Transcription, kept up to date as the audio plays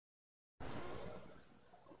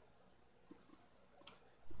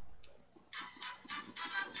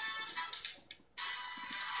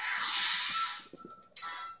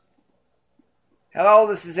Hello,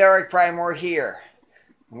 this is Erik Pridemore here.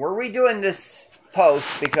 We're redoing this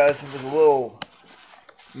post because it was a little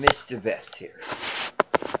mischievous here,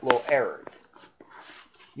 a little error.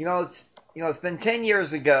 It's been 10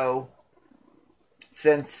 years ago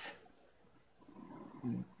since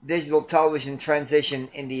digital television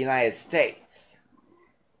transitioned in the United States,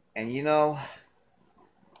 and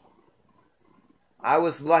I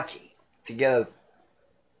was lucky to get a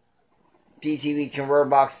DTV converter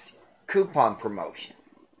box coupon promotion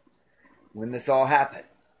when this all happened,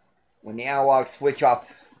 when the analog switch off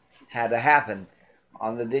had to happen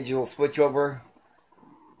on the digital switchover,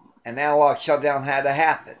 and analog shutdown had to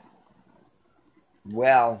happen.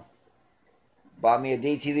 Well, bought me a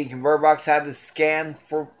DTV converter box, had to scan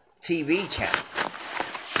for TV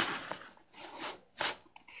channels.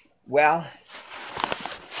 Well,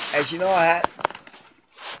 as you know,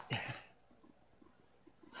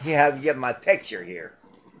 you have to get my picture here.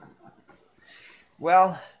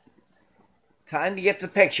 Well, time to get the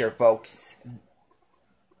picture, folks.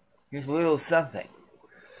 Here's a little something.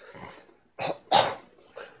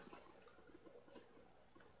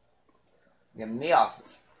 Get me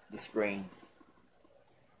off the screen.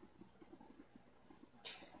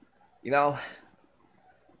 On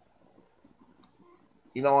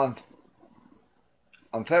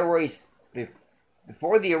February,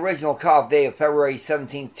 before the original cutoff day of February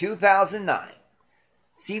 17, 2009,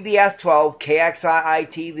 CBS 12 KXII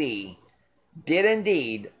TV did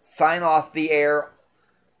indeed sign off the air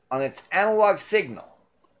on its analog signal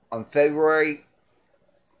on February,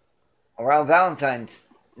 around Valentine's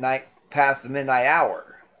night, past the midnight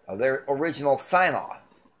hour of their original sign-off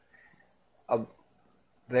of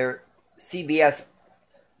their CBS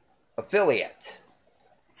affiliate,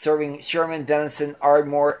 serving Sherman, Denison,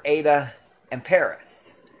 Ardmore, Ada, and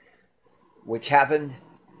Paris, which happened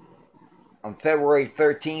on February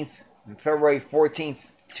 13th and February 14th,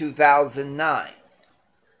 2009,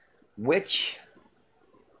 which,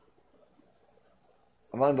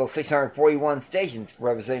 among those 641 stations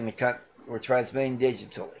representing the country, were transmitting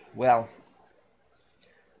digitally. Well,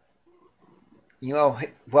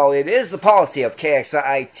 it is the policy of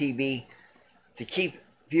KXII TV to keep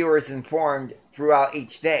viewers informed throughout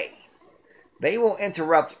each day. They will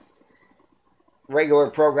interrupt regular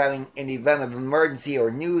programming in the event of emergency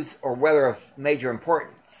or news or weather of major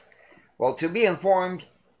importance. Well, to be informed,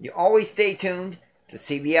 you always stay tuned to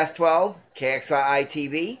CBS 12, KXII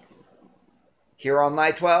TV, here on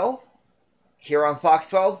My 12, here on Fox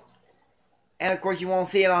 12, and of course you won't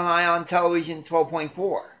see it on Ion Television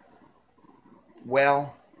 12.4.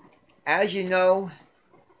 Well, as you know,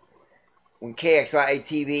 when KXII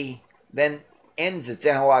TV then ends its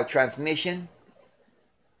analog transmission,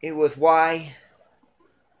 it was why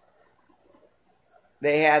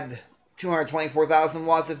they had 224,000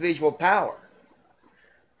 watts of visual power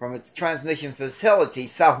from its transmission facility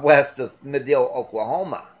southwest of Madill,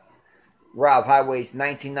 Oklahoma, Rob Highways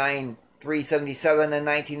 199, 377, and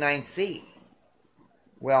 199C.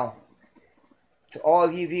 Well, to all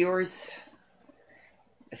of you viewers,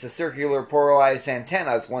 it's a circular polarized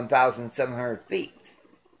antenna. It's 1,700 feet.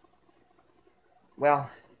 Well,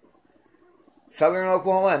 southern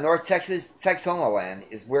Oklahoma and North Texas, Texoma land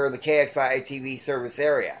is where the KXII TV service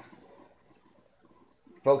area.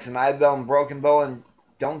 Folks in Idabel and Broken Bow and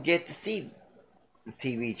don't get to see the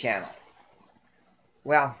TV channel.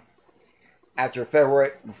 Well, after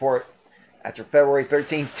February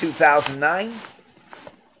 13, 2009,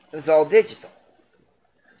 it was all digital.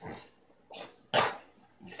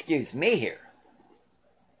 Excuse me here.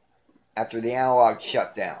 After the analog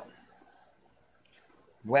shut down.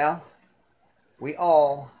 Well, we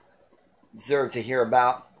all deserve to hear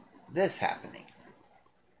about this happening.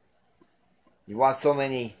 You watch so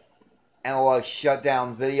many analog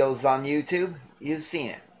shutdown videos on YouTube, you've seen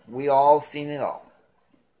it. We all seen it all.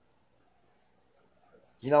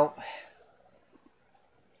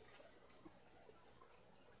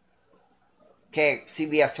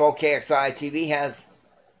 CBS 12 KXII TV has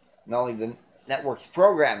not only the network's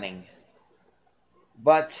programming,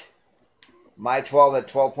 but My 12 at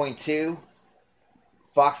 12.2,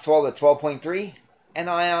 Fox 12 at 12.3, and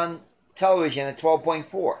Ion Television at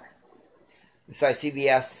 12.4. Besides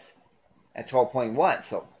CBS at 12.1,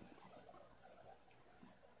 so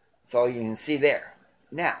that's all you can see there.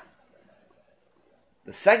 Now,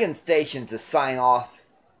 the second station to sign off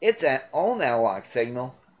its own analog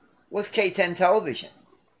signal was K10 Television.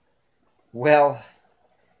 Well,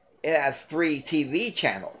 it has 3 TV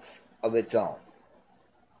channels of its own.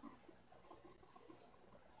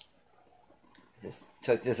 Just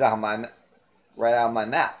took this right out of my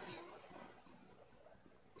mouth.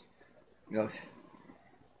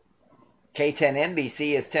 K10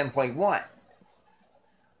 NBC is 10.1.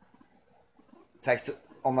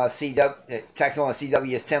 Texoma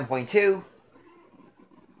CW is 10.2.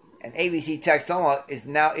 And ABC Texoma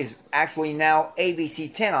is actually now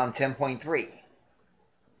ABC 10 on 10.3.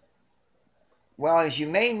 Well, as you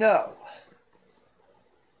may know,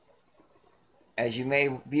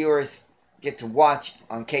 viewers get to watch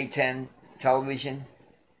on K10 television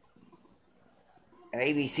and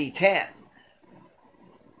ABC 10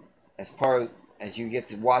 as you get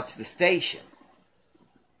to watch the station.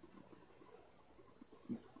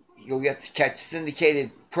 You'll get to catch syndicated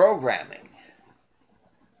programming,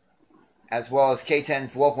 as well as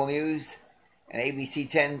K10's local news and ABC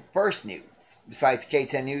 10 First News, besides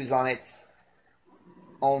K10 News on its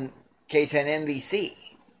own K10 NBC,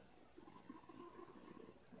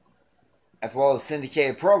 as well as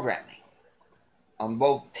syndicated programming on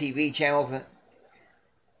both TV channels,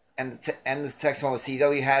 and the Texoma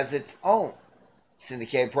CW has its own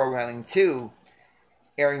syndicated programming too,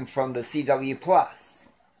 airing from the CW Plus.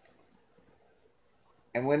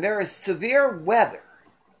 And when there is severe weather,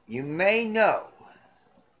 you may know,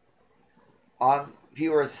 on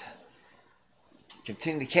viewers can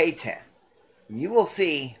tune to K10, you will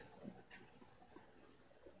see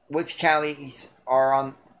which counties are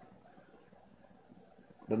on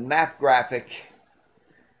the map graphic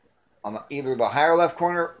on either the higher left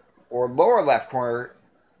corner or lower left corner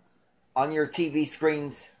on your TV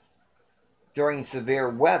screens during severe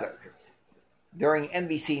weather. During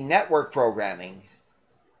NBC network programming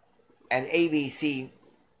and ABC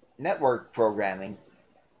network programming,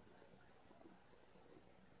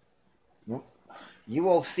 you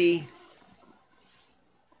will see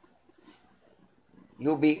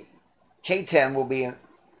K10 will be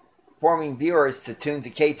informing viewers to tune to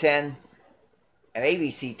K10 and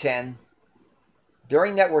ABC 10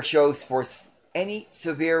 during network shows for any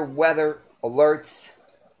severe weather alerts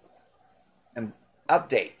and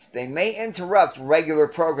updates. They may interrupt regular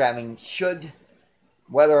programming should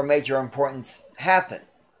weather of major importance happen.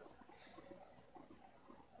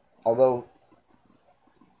 Although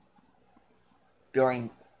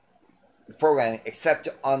during the programming, except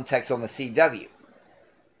on Texoma CW,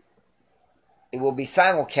 it will be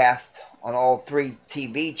simulcast on all 3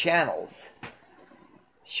 TV channels.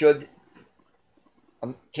 Should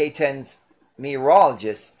K10's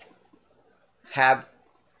meteorologist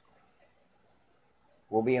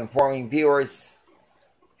will be informing viewers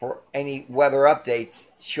for any weather updates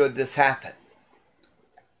should this happen,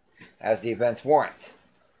 as the events warrant.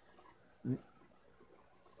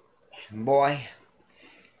 Boy,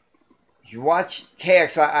 if you watch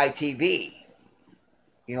KXII TV,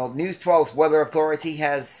 News 12's Weather Authority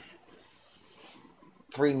has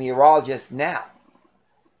 3 meteorologists now,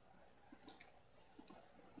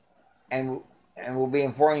 and will be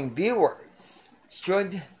informing viewers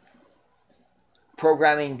should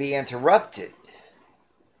programming be interrupted.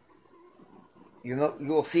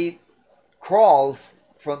 You'll see crawls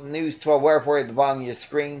from News 12 Weather Authority at the bottom of your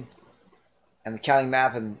screen, and the county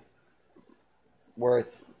map, and where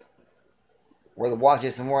the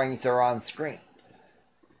watches and warnings are on screen.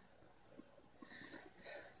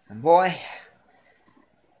 And boy,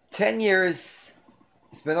 10 years,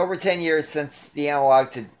 it's been over 10 years since the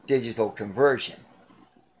analog to digital conversion.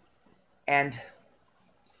 And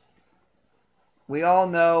we all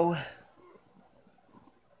know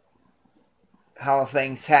how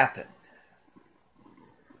things happen.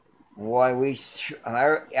 Boy,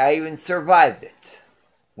 I even survived it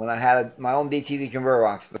when I had my own DTV converter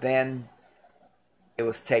box, but then it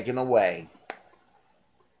was taken away.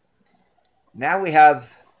 Now we have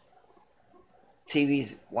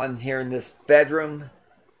TVs, one here in this bedroom,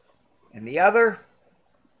 and the other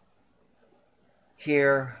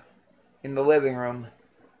here in the living room,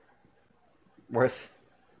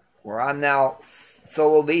 where I'm now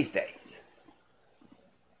solo these days.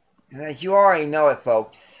 And as you already know it,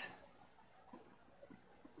 folks,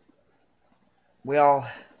 we all,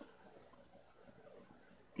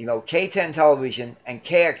 K10 television and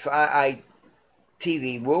KXII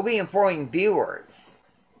TV will be informing viewers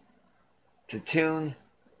to tune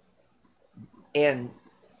in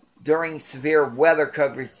during severe weather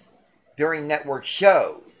coverage during network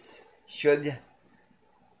shows. Should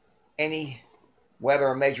any weather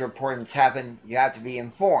of major importance happen, you have to be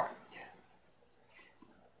informed.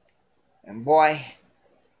 And boy,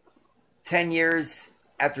 10 years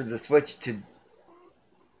after the switch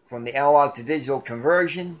from the analog to digital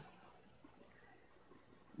conversion,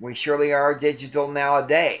 we surely are digital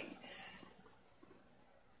nowadays.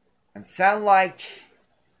 And sound like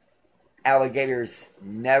alligators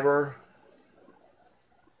never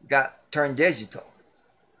got turned digital.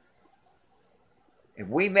 If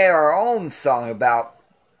we made our own song about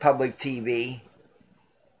public TV,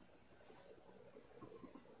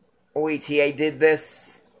 OETA did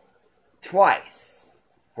this twice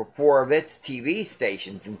for 4 of its TV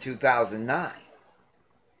stations in 2009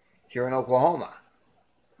 here in Oklahoma.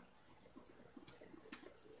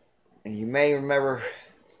 And you may remember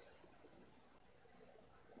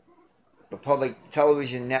the public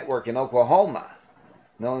television network in Oklahoma,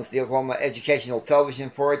 known as the Oklahoma Educational Television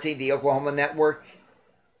Authority, the Oklahoma Network,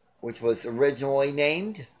 which was originally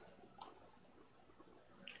named.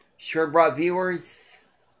 Sure brought viewers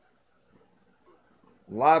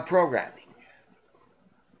a lot of programming.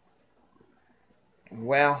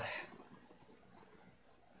 Well,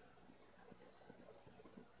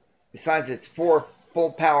 besides its 4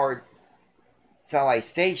 full-powered satellite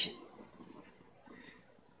stations,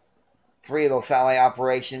 3 of those satellite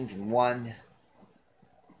operations and 1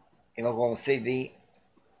 in Oklahoma City,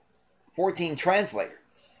 14 translators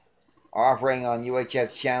are operating on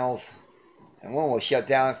UHF channels, and 1 was shut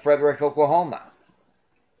down in Frederick, Oklahoma.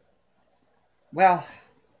 Well,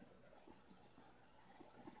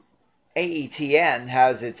 AETN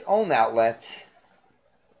has its own outlet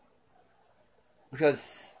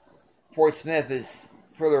because Fort Smith is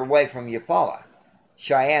further away from Eufaula.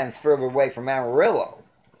 Cheyenne's further away from Amarillo,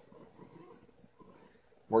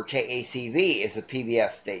 where KACV is a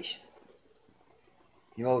PBS station.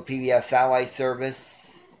 You know the PBS satellite service?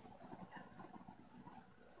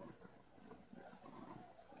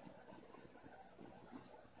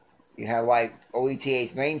 You have like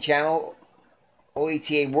OETA's main channel,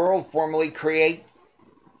 OETA World, formerly Create,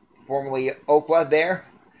 formerly Okla there.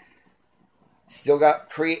 Still got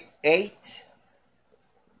Create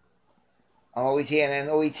on OETA, and then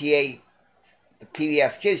OETA, the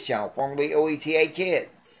PBS Kids channel, formerly OETA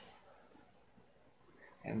Kids.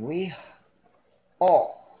 And we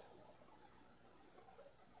all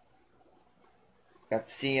got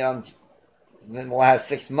to see in the last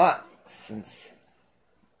 6 months since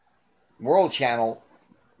World Channel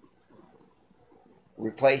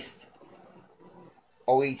replaced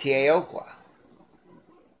OETA Okla.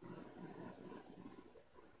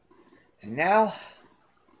 And now,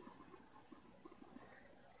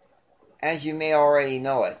 as you may already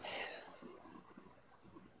know it,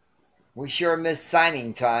 we sure missed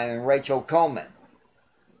signing time and Rachel Coleman.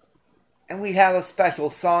 And we have a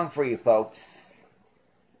special song for you folks.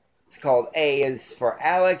 It's called A is for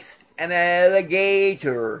Alex and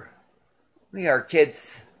Alligator. We are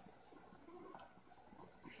kids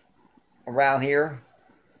around here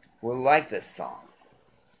who like this song.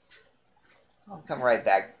 I'll come right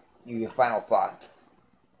back. Give you your final thoughts.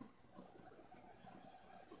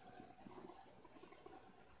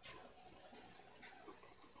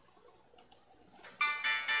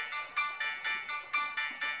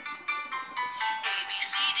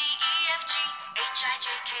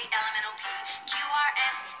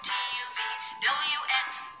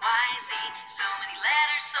 So many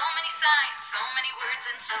letters, so many signs, so many words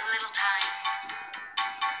in so little time.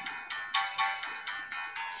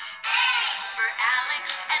 A for Alex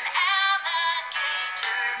and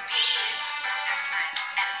alligator. B is for best friend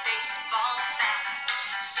and baseball bat.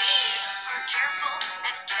 C is for careful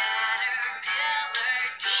and caterpillar.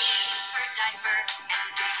 D is for diaper and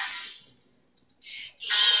dance.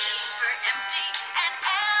 E is for empty and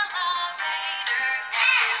elevator.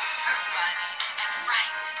 F is for funny and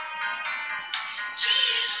fright. G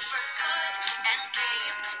is for good and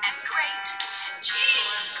game and great. G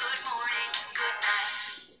for good morning, good night.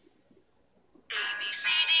 A, B, C,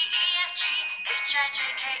 D, E, F, G, H, I, J,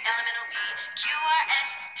 K, L, M, N, O, P, Q, R,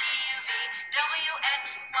 S, T, U, V, W,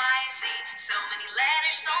 X, Y, Z. So many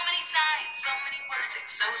letters, so many signs, so many words in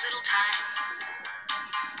so little time.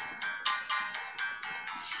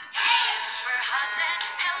 H is for Hudson,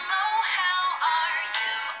 hello, how are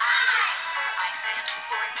you? I is for ice and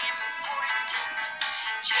for important.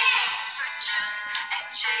 J is for juice, and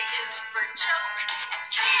J is for joke, and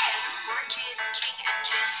K is for kid, king, and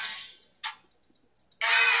kiss. L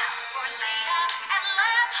is for Leah, and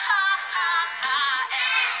laugh, ha, ha, ha.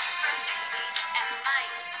 M is for baby and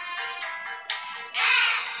mice. N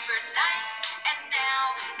is for nice, and now,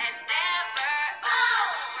 and then.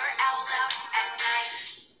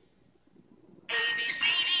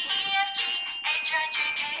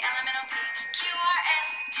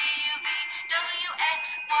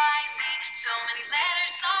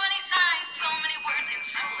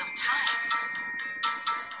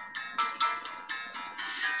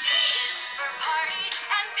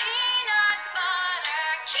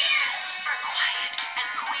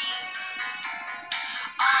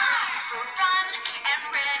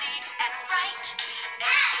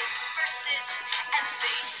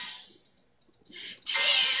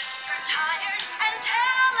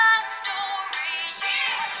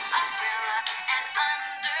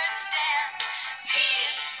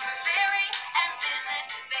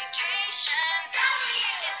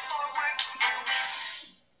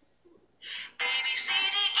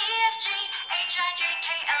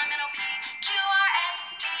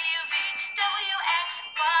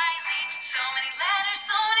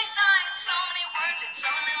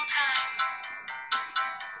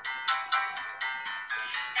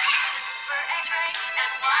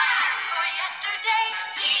 and Y is for yesterday,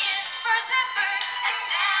 Z is for zipper, and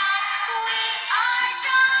now we are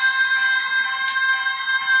done!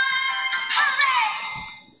 Hooray!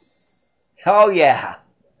 Oh, yeah.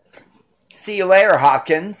 See you later,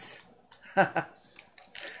 Hopkins. And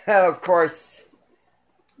of course,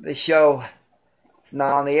 the show is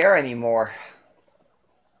not on the air anymore.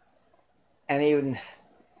 And even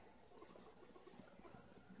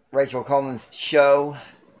Rachel Coleman's show,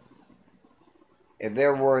 if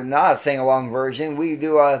there were not a sing-along version, we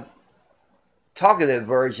do a talkative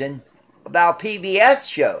version about PBS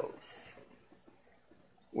shows,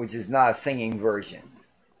 which is not a singing version.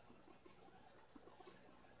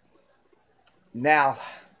 Now,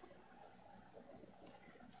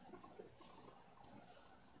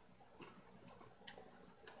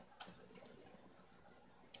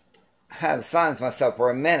 I had to silence myself for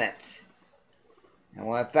a minute. I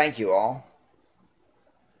want to thank you all.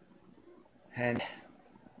 And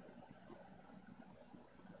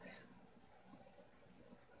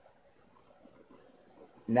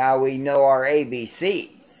now we know our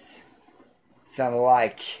ABCs. Sound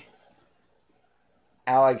like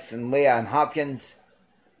Alex and Leah and Hopkins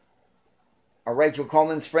are Rachel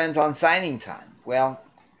Coleman's friends on signing time. Well,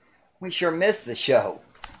 we sure missed the show.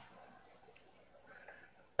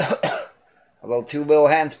 Although Two Little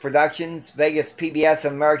Hands Productions, Vegas PBS,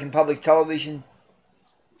 and American Public Television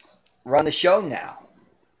run the show now.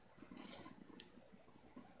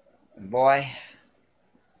 And boy,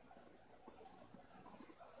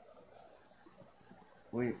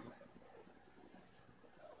 if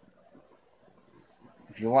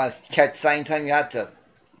you want to catch signing time, you have to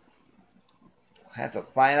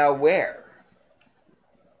find out where.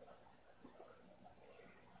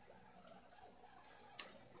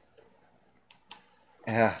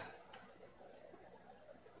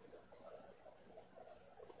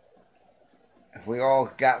 If we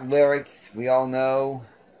all got lyrics, we all know.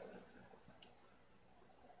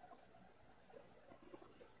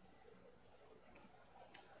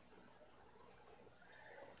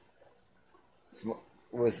 It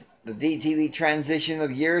was the DTV transition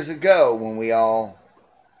of years ago when we all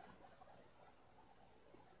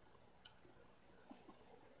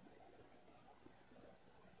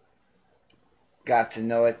got to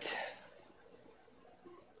know it.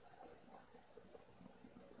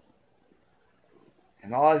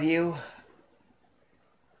 And all of you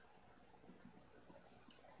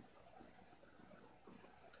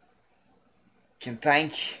can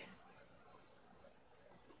thank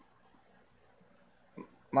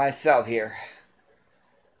myself here.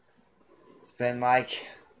 It's been like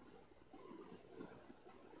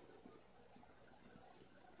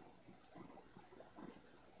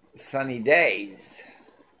sunny days.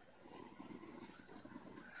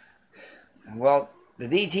 Well, the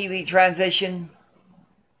DTV transition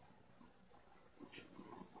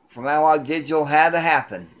from analog digital had to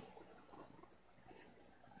happen.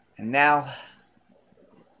 And now,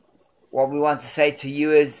 what we want to say to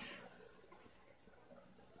you is,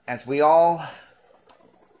 as we all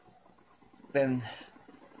been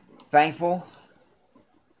thankful,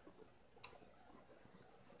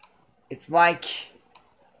 it's like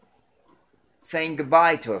saying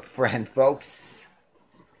goodbye to a friend, folks.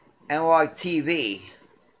 Analog TV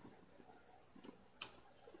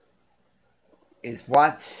is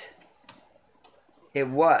what it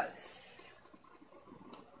was.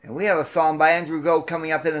 And we have a song by Andrew Gold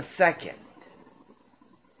coming up in a second.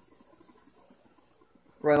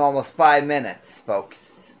 We're in almost 5 minutes,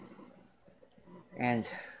 folks. And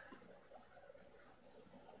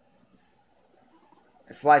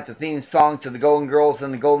it's like the theme song to the Golden Girls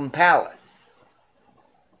and the Golden Palace.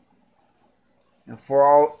 And for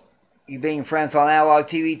all you being friends on analog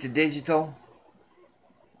TV to digital,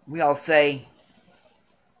 we all say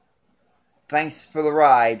thanks for the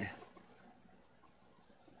ride.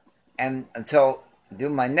 And until I do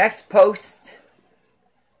my next post,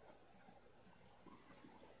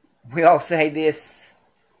 we all say this: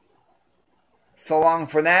 so long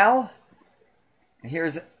for now. And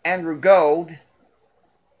here's Andrew Gold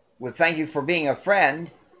with Thank You for Being a Friend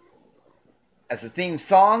as the theme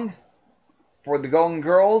song for the Golden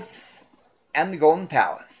Girls and the Golden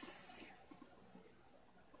Palace.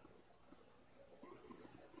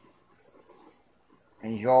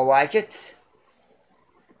 And you all like it?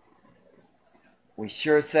 We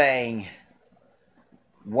sure saying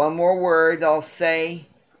one more word I'll say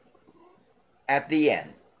at the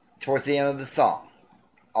end, towards the end of the song.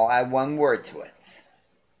 I'll add one word to it.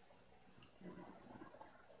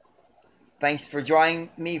 Thanks for joining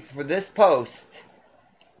me for this post.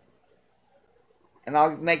 And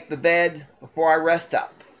I'll make the bed before I rest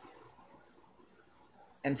up.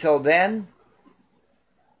 Until then,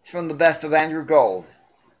 it's from the best of Andrew Gold.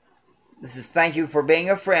 This is thank you for being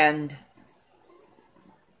a friend.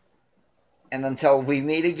 And until we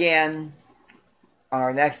meet again on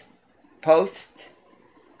our next post,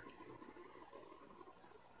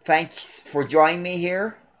 thanks for joining me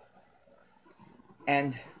here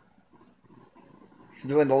and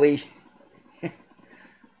doing the lead.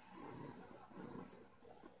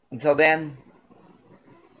 Until then,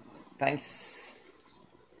 thanks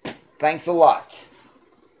a lot.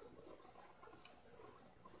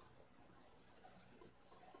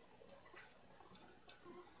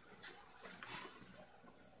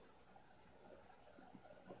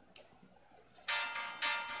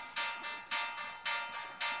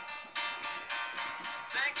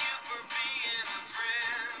 Thank you for being a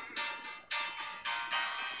friend.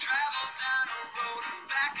 Travel down a road and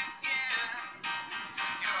back again.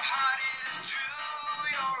 Your heart is true,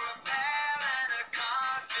 you're a pal and a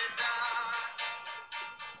confidant.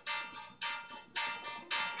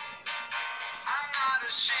 I'm not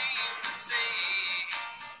ashamed to say,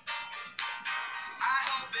 I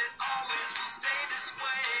hope it always will stay this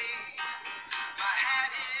way. My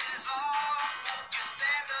hat is off, won't you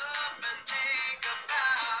stand up and take a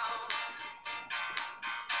bow?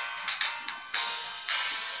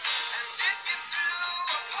 And if you threw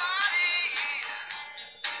a party,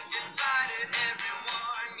 invited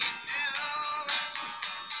everyone you knew,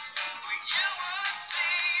 well, you would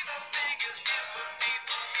see the biggest gift would be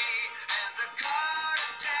for me, and the card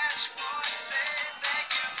attached would say, thank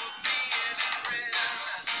you for being a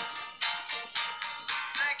friend.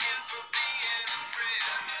 Thank you for being a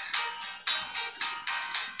friend.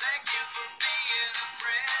 Thank you for being a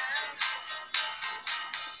friend.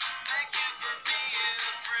 Thank you for being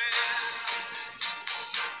a friend.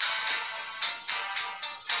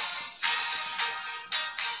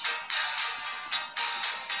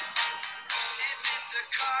 If it's a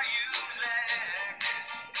car you lack,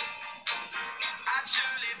 I'd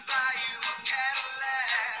surely buy you a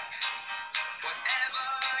Cadillac. Whatever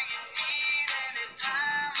you need, any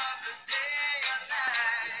time of the day or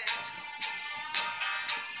night.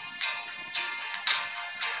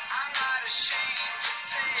 I'm not ashamed to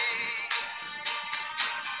say,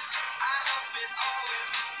 I hope it always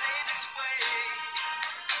will stay this way.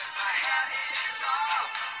 My hat is off,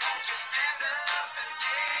 won't you stand up and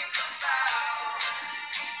take a bow?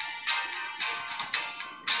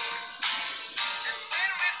 And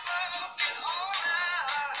when we both get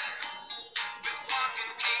older, with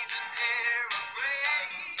walking canes and hair of gray,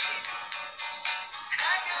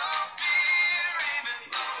 have no fear, even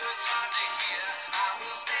though it's hard to hear, I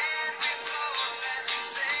will stand real close and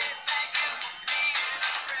say thank you for being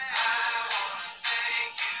a friend. I wanna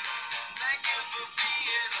thank you. Thank you for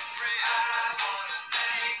being a friend. I wanna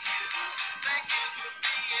thank you. Thank you for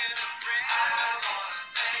being a friend. I wanna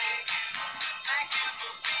thank you. Thank you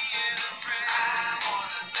for being a friend. I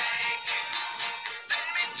wanna thank you. Let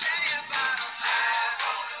me tell you about a friend. I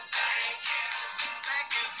wanna thank you. Thank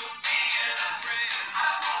you for being a friend.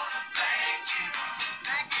 I wanna thank you.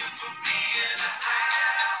 Thank you for being a friend.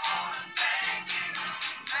 I wanna thank you.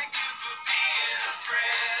 Thank you for being a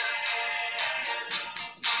friend.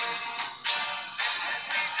 Let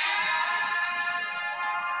me down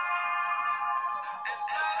and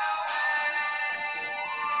float away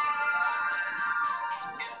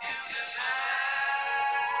into the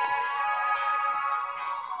night,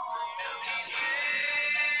 the Milky Way.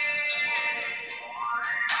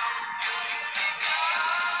 Here we go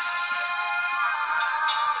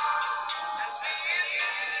as we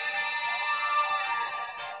ascend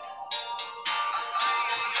once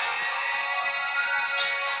again.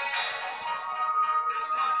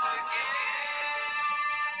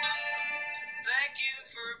 Thank you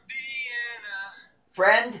for being a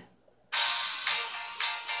Friend,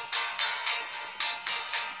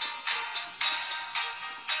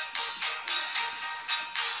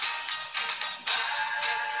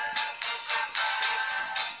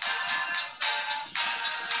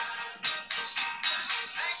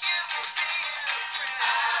 Thank you for being a friend.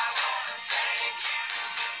 I wanna thank you.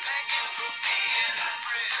 Thank you for being a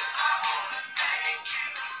friend. I wanna thank you.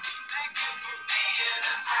 Thank you for being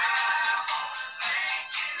a friend. I wanna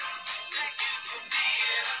thank you. Thank you for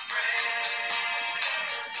being a friend.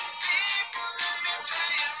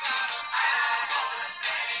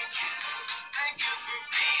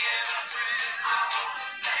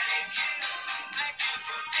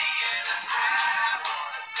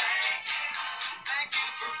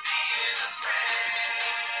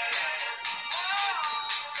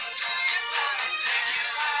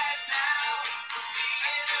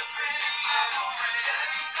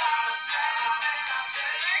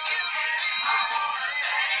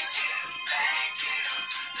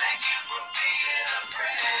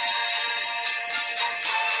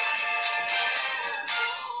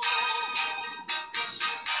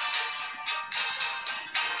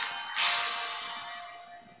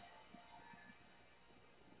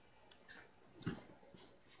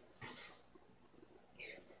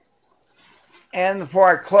 And before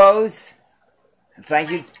I close, thank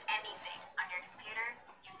you. Anything on your computer,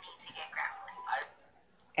 you need to get Grammarly.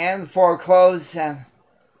 And before I close, I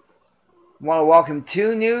want to welcome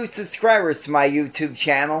 2 new subscribers to my YouTube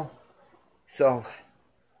channel. So,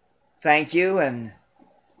 thank you, and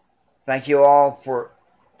thank you all for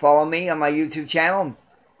following me on my YouTube channel.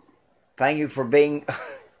 Thank you for being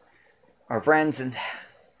our friends, and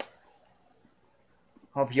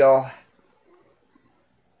hope y'all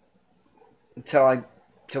until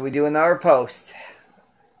we do another post.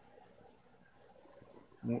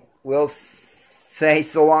 We'll say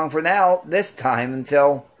so long for now, this time,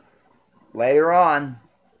 until later on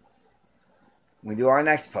we do our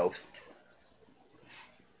next post.